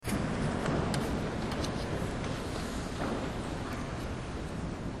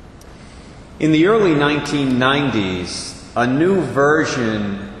In the early 1990s, a new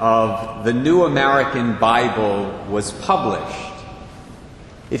version of the New American Bible was published.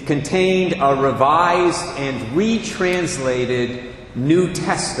 It contained a revised and retranslated New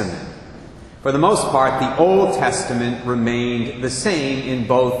Testament. For the most part, the Old Testament remained the same in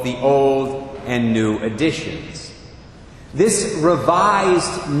both the Old and New editions. This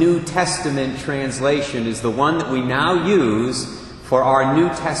revised New Testament translation is the one that we now use for our New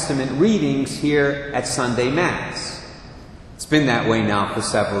Testament readings here at Sunday Mass. It's been that way now for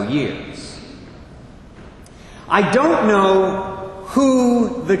several years. I don't know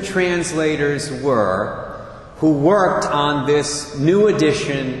who the translators were who worked on this new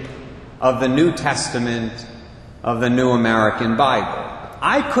edition of the New Testament of the New American Bible.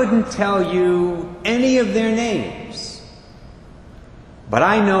 I couldn't tell you any of their names. But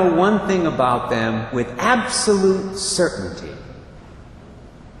I know one thing about them with absolute certainty.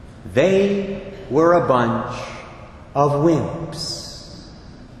 They were a bunch of wimps.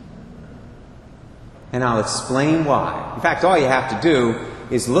 And I'll explain why. In fact, all you have to do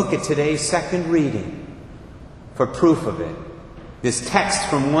is look at today's second reading for proof of it. This text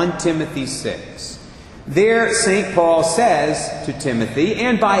from 1 Timothy 6. There, St. Paul says to Timothy,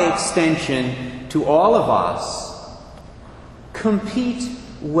 and by extension to all of us, compete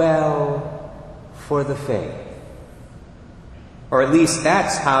well for the faith. Or at least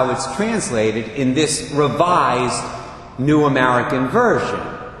that's how it's translated in this revised New American Version.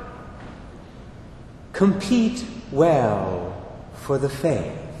 Compete well for the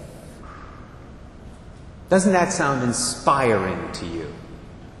faith. Doesn't that sound inspiring to you?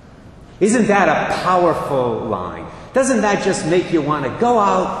 Isn't that a powerful line? Doesn't that just make you want to go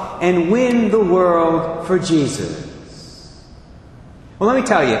out and win the world for Jesus? Well, let me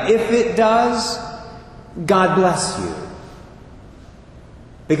tell you, if it does, God bless you.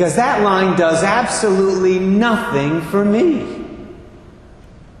 Because that line does absolutely nothing for me.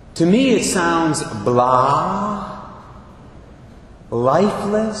 To me it sounds blah,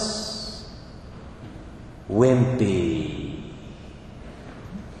 lifeless, wimpy.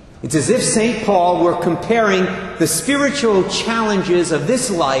 It's as if St. Paul were comparing the spiritual challenges of this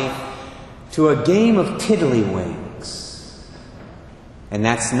life to a game of tiddlywinks. And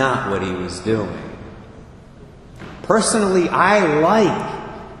that's not what he was doing. Personally, I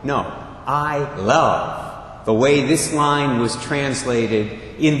love the way this line was translated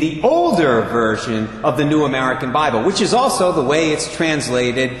in the older version of the New American Bible, which is also the way it's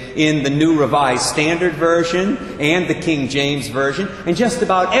translated in the New Revised Standard Version and the King James Version and just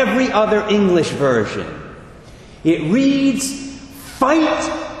about every other English version. It reads,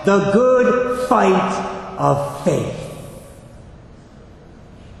 "Fight the good fight of faith."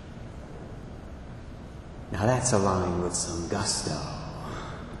 Now that's a line with some gusto.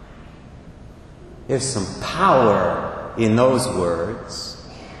 There's some power in those words.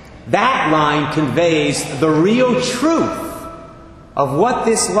 That line conveys the real truth of what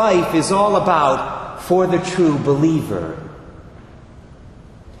this life is all about for the true believer.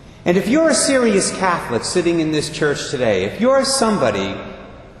 And if you're a serious Catholic sitting in this church today, if you're somebody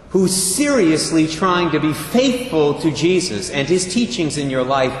who's seriously trying to be faithful to Jesus and His teachings in your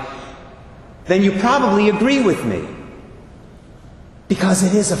life, then you probably agree with me. Because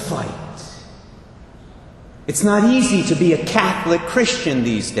it is a fight. It's not easy to be a Catholic Christian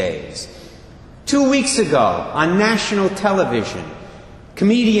these days. 2 weeks ago, on national television,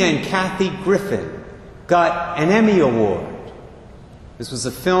 comedian Kathy Griffin got an Emmy Award. This was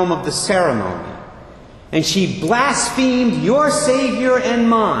a film of the ceremony. And she blasphemed your Savior and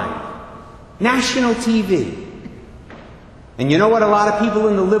mine. National TV. And you know what a lot of people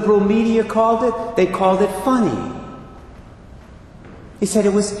in the liberal media called it? They called it funny. They said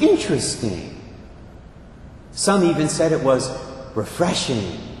it was interesting. Some even said it was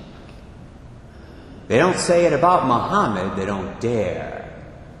refreshing. They don't say it about Muhammad, they don't dare.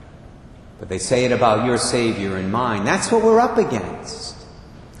 But they say it about your Savior and mine. That's what we're up against.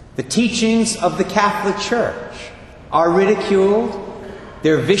 The teachings of the Catholic Church are ridiculed.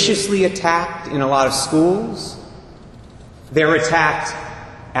 They're viciously attacked in a lot of schools. They're attacked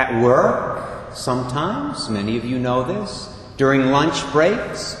at work sometimes. Many of you know this. During lunch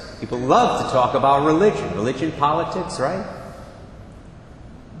breaks. People love to talk about religion, politics, right?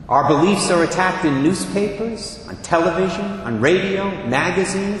 Our beliefs are attacked in newspapers, on television, on radio,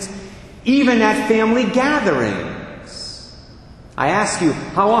 magazines, even at family gatherings. I ask you,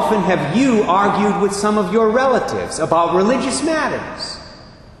 how often have you argued with some of your relatives about religious matters?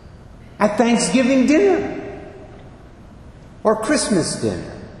 At Thanksgiving dinner or Christmas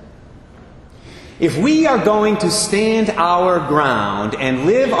dinner? If we are going to stand our ground and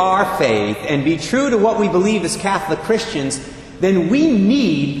live our faith and be true to what we believe as Catholic Christians, then we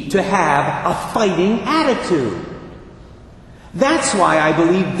need to have a fighting attitude. That's why I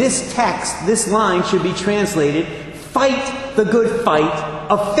believe this text, this line, should be translated, fight the good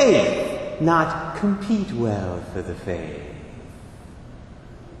fight of faith, not compete well for the faith.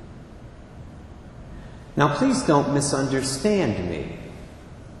 Now, please don't misunderstand me.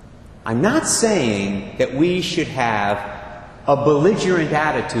 I'm not saying that we should have a belligerent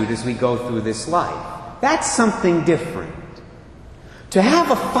attitude as we go through this life. That's something different. To have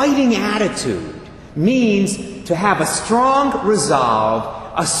a fighting attitude means to have a strong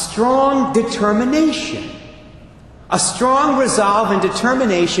resolve, a strong determination. A strong resolve and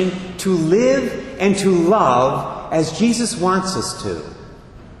determination to live and to love as Jesus wants us to.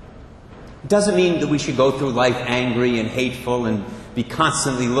 It doesn't mean that we should go through life angry and hateful and be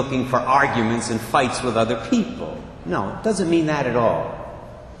constantly looking for arguments and fights with other people. No, it doesn't mean that at all.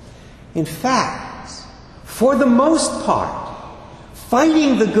 In fact, for the most part,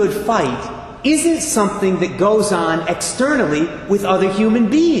 fighting the good fight isn't something that goes on externally with other human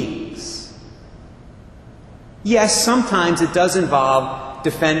beings. Yes, sometimes it does involve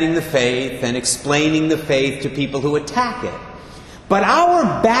defending the faith and explaining the faith to people who attack it. But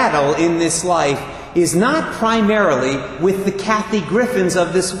our battle in this life is not primarily with the Kathy Griffins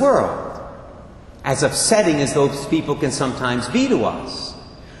of this world, as upsetting as those people can sometimes be to us.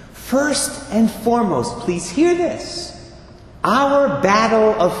 First and foremost, please hear this. Our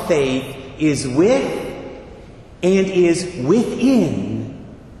battle of faith is with and is within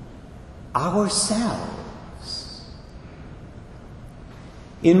ourselves.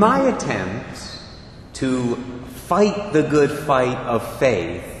 In my attempt to fight the good fight of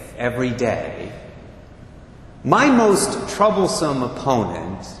faith every day, my most troublesome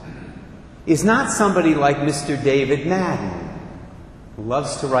opponent is not somebody like Mr. David Madden, who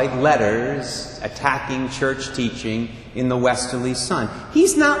loves to write letters attacking church teaching in the Westerly Sun.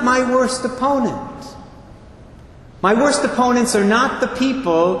 He's not my worst opponent. My worst opponents are not the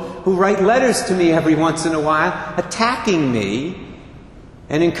people who write letters to me every once in a while attacking me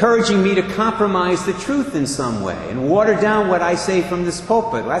and encouraging me to compromise the truth in some way and water down what I say from this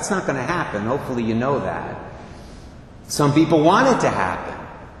pulpit. That's not going to happen. Hopefully you know that. Some people want it to happen.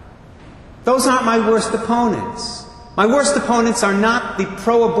 Those aren't my worst opponents. My worst opponents are not the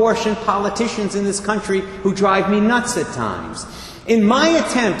pro-abortion politicians in this country who drive me nuts at times. In my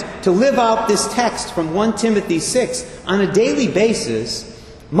attempt to live out this text from 1 Timothy 6 on a daily basis,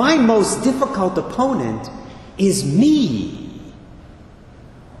 my most difficult opponent is me.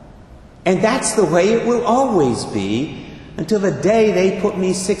 And that's the way it will always be until the day they put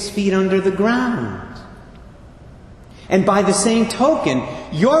me 6 feet under the ground. And by the same token,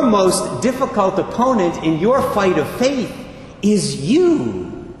 your most difficult opponent in your fight of faith is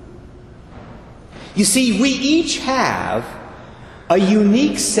you. You see, we each have a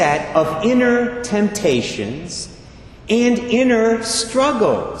unique set of inner temptations and inner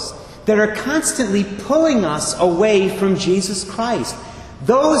struggles that are constantly pulling us away from Jesus Christ.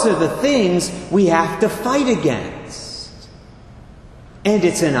 Those are the things we have to fight against. And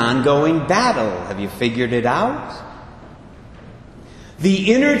it's an ongoing battle. Have you figured it out?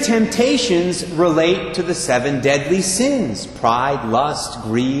 The inner temptations relate to the 7 deadly sins: pride, lust,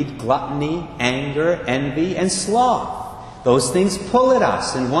 greed, gluttony, anger, envy, and sloth. Those things pull at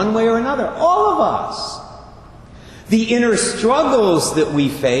us in one way or another, all of us. The inner struggles that we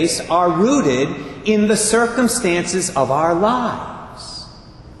face are rooted in the circumstances of our lives,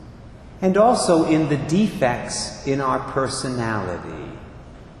 and also in the defects in our personality.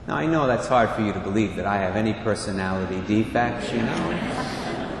 Now, I know that's hard for you to believe that I have any personality defects, you know.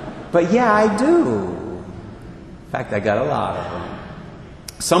 But yeah, I do. In fact, I got a lot of them.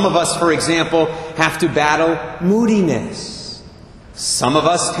 Some of us, for example, have to battle moodiness. Some of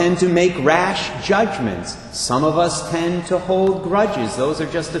us tend to make rash judgments. Some of us tend to hold grudges. Those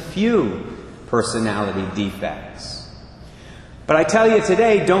are just a few personality defects. But I tell you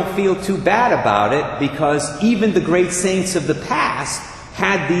today, don't feel too bad about it, because even the great saints of the past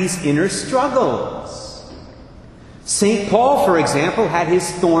had these inner struggles. St. Paul, for example, had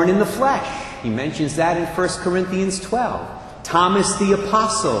his thorn in the flesh. He mentions that in 1 Corinthians 12. Thomas the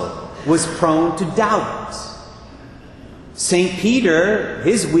Apostle was prone to doubt. St. Peter,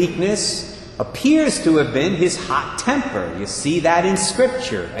 his weakness appears to have been his hot temper. You see that in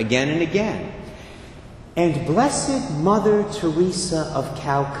Scripture again and again. And Blessed Mother Teresa of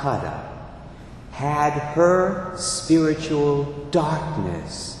Calcutta had her spiritual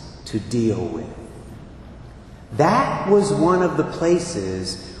darkness to deal with. That was one of the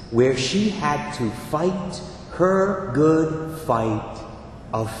places where she had to fight her good fight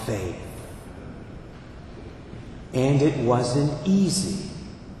of faith. And it wasn't easy,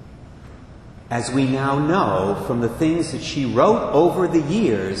 as we now know from the things that she wrote over the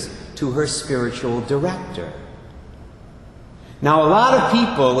years to her spiritual director. Now, a lot of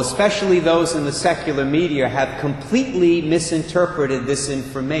people, especially those in the secular media, have completely misinterpreted this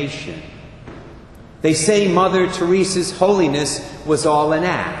information. They say Mother Teresa's holiness was all an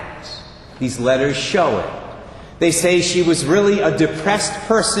act. These letters show it. They say she was really a depressed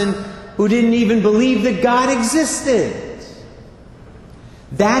person who didn't even believe that God existed.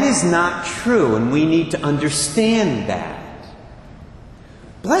 That is not true, and we need to understand that.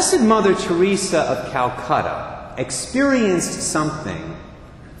 Blessed Mother Teresa of Calcutta experienced something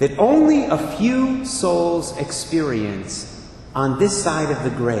that only a few souls experience on this side of the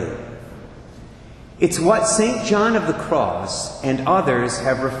grave. It's what St. John of the Cross and others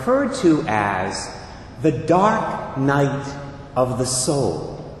have referred to as the dark night of the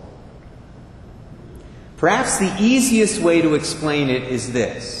soul. Perhaps the easiest way to explain it is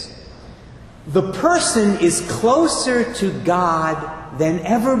this: the person is closer to God than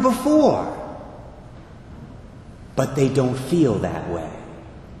ever before, but they don't feel that way.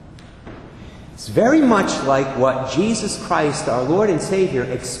 It's very much like what Jesus Christ, our Lord and Savior,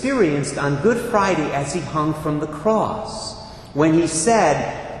 experienced on Good Friday as he hung from the cross, when he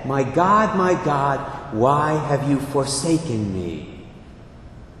said, my God, why have you forsaken me?"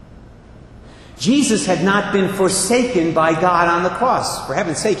 Jesus had not been forsaken by God on the cross. For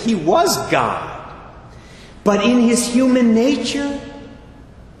heaven's sake, he was God. But in his human nature,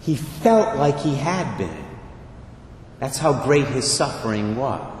 he felt like he had been. That's how great his suffering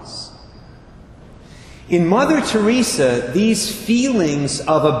was. In Mother Teresa, these feelings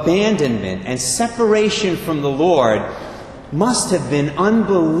of abandonment and separation from the Lord must have been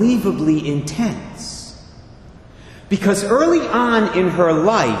unbelievably intense. Because early on in her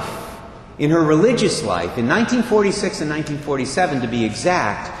life, in her religious life, in 1946 and 1947 to be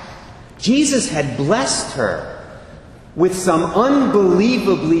exact, Jesus had blessed her with some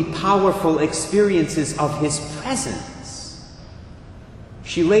unbelievably powerful experiences of his presence.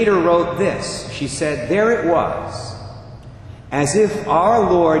 She later wrote this. She said, "There it was, as if our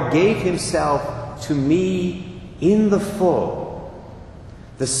Lord gave himself to me in the full.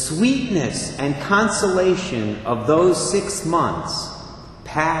 The sweetness and consolation of those 6 months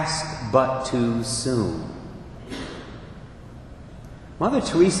passed but too soon." Mother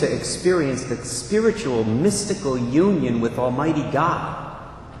Teresa experienced a spiritual, mystical union with Almighty God.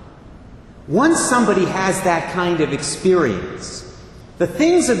 Once somebody has that kind of experience, the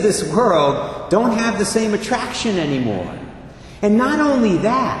things of this world don't have the same attraction anymore. And not only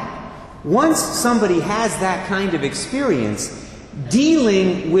that, once somebody has that kind of experience,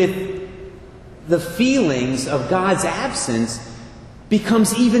 dealing with the feelings of God's absence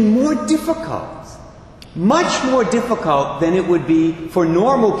becomes even more difficult. Much more difficult than it would be for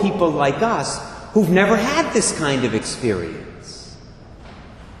normal people like us who've never had this kind of experience.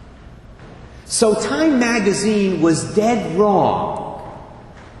 So Time magazine was dead wrong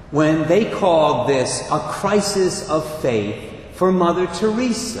when they called this a crisis of faith for Mother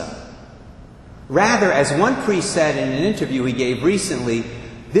Teresa. Rather, as one priest said in an interview he gave recently,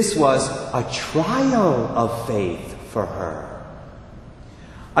 this was a trial of faith for her.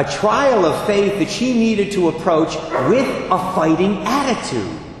 A trial of faith that she needed to approach with a fighting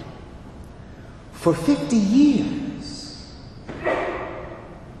attitude. For 50 years.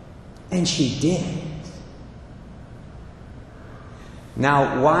 And she did.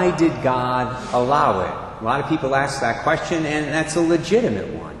 Now, why did God allow it? A lot of people ask that question, and that's a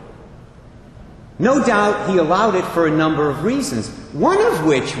legitimate one. No doubt he allowed it for a number of reasons, one of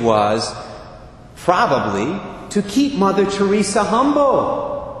which was probably to keep Mother Teresa humble.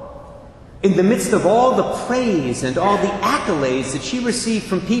 In the midst of all the praise and all the accolades that she received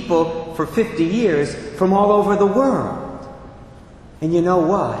from people for 50 years from all over the world. And you know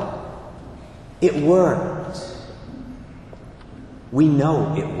what? It worked. We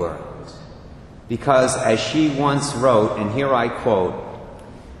know it worked. Because as she once wrote, and here I quote,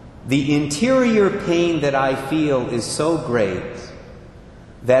 "The interior pain that I feel is so great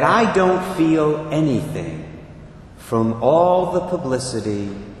that I don't feel anything from all the publicity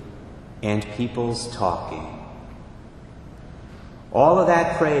and people's talking." All of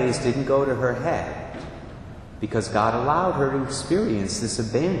that praise didn't go to her head because God allowed her to experience this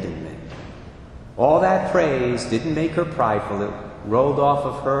abandonment. All that praise didn't make her prideful. It rolled off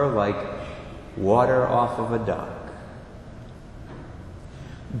of her like water off of a duck.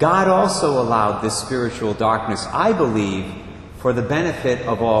 God also allowed this spiritual darkness, I believe, for the benefit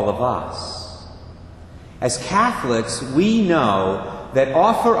of all of us. As Catholics, we know that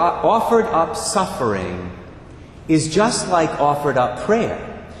offered up suffering is just like offered up prayer.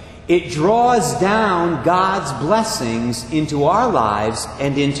 It draws down God's blessings into our lives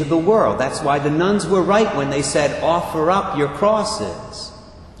and into the world. That's why the nuns were right when they said, offer up your crosses.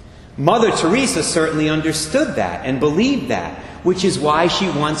 Mother Teresa certainly understood that and believed that, which is why she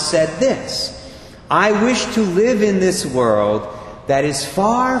once said this: I wish to live in this world that is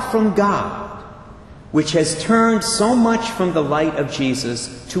far from God, which has turned so much from the light of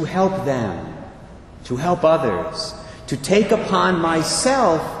Jesus, to help them, to help others, to take upon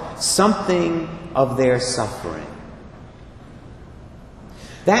myself something of their suffering.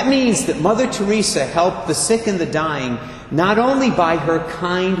 That means that Mother Teresa helped the sick and the dying not only by her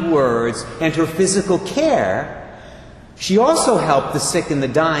kind words and her physical care, she also helped the sick and the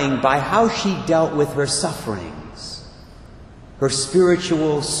dying by how she dealt with her sufferings, her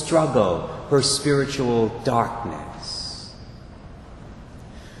spiritual struggle, her spiritual darkness.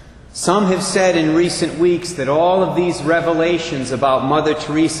 Some have said in recent weeks that all of these revelations about Mother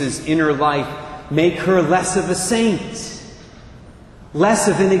Teresa's inner life make her less of a saint, less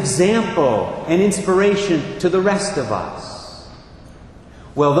of an example and inspiration to the rest of us.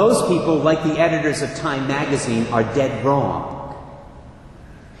 Well, those people, like the editors of Time magazine, are dead wrong.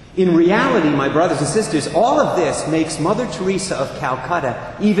 In reality, my brothers and sisters, all of this makes Mother Teresa of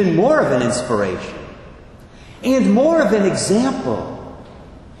Calcutta even more of an inspiration and more of an example.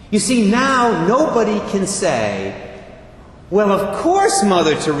 You see, now nobody can say, well, of course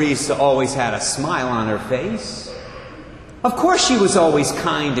Mother Teresa always had a smile on her face. Of course she was always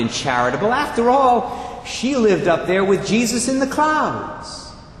kind and charitable. After all, she lived up there with Jesus in the clouds.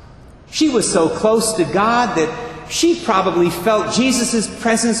 She was so close to God that she probably felt Jesus'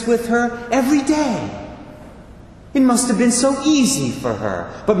 presence with her every day. It must have been so easy for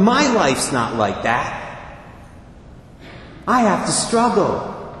her. But my life's not like that. I have to struggle.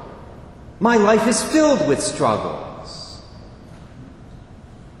 My life is filled with struggles.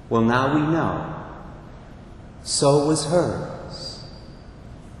 Well, now we know. So was hers.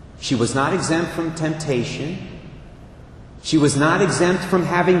 She was not exempt from temptation. She was not exempt from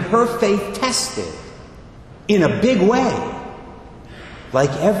having her faith tested in a big way.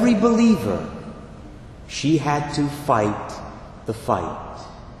 Like every believer, she had to fight the fight.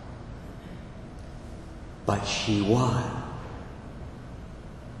 But she won.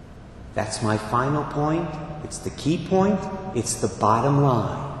 That's my final point. It's the key point. It's the bottom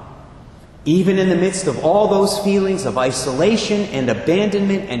line. Even in the midst of all those feelings of isolation and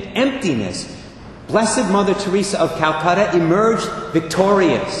abandonment and emptiness, Blessed Mother Teresa of Calcutta emerged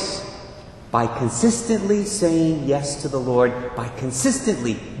victorious by consistently saying yes to the Lord, by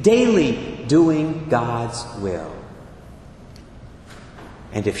consistently, daily doing God's will.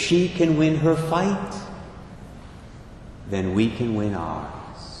 And if she can win her fight, then we can win ours.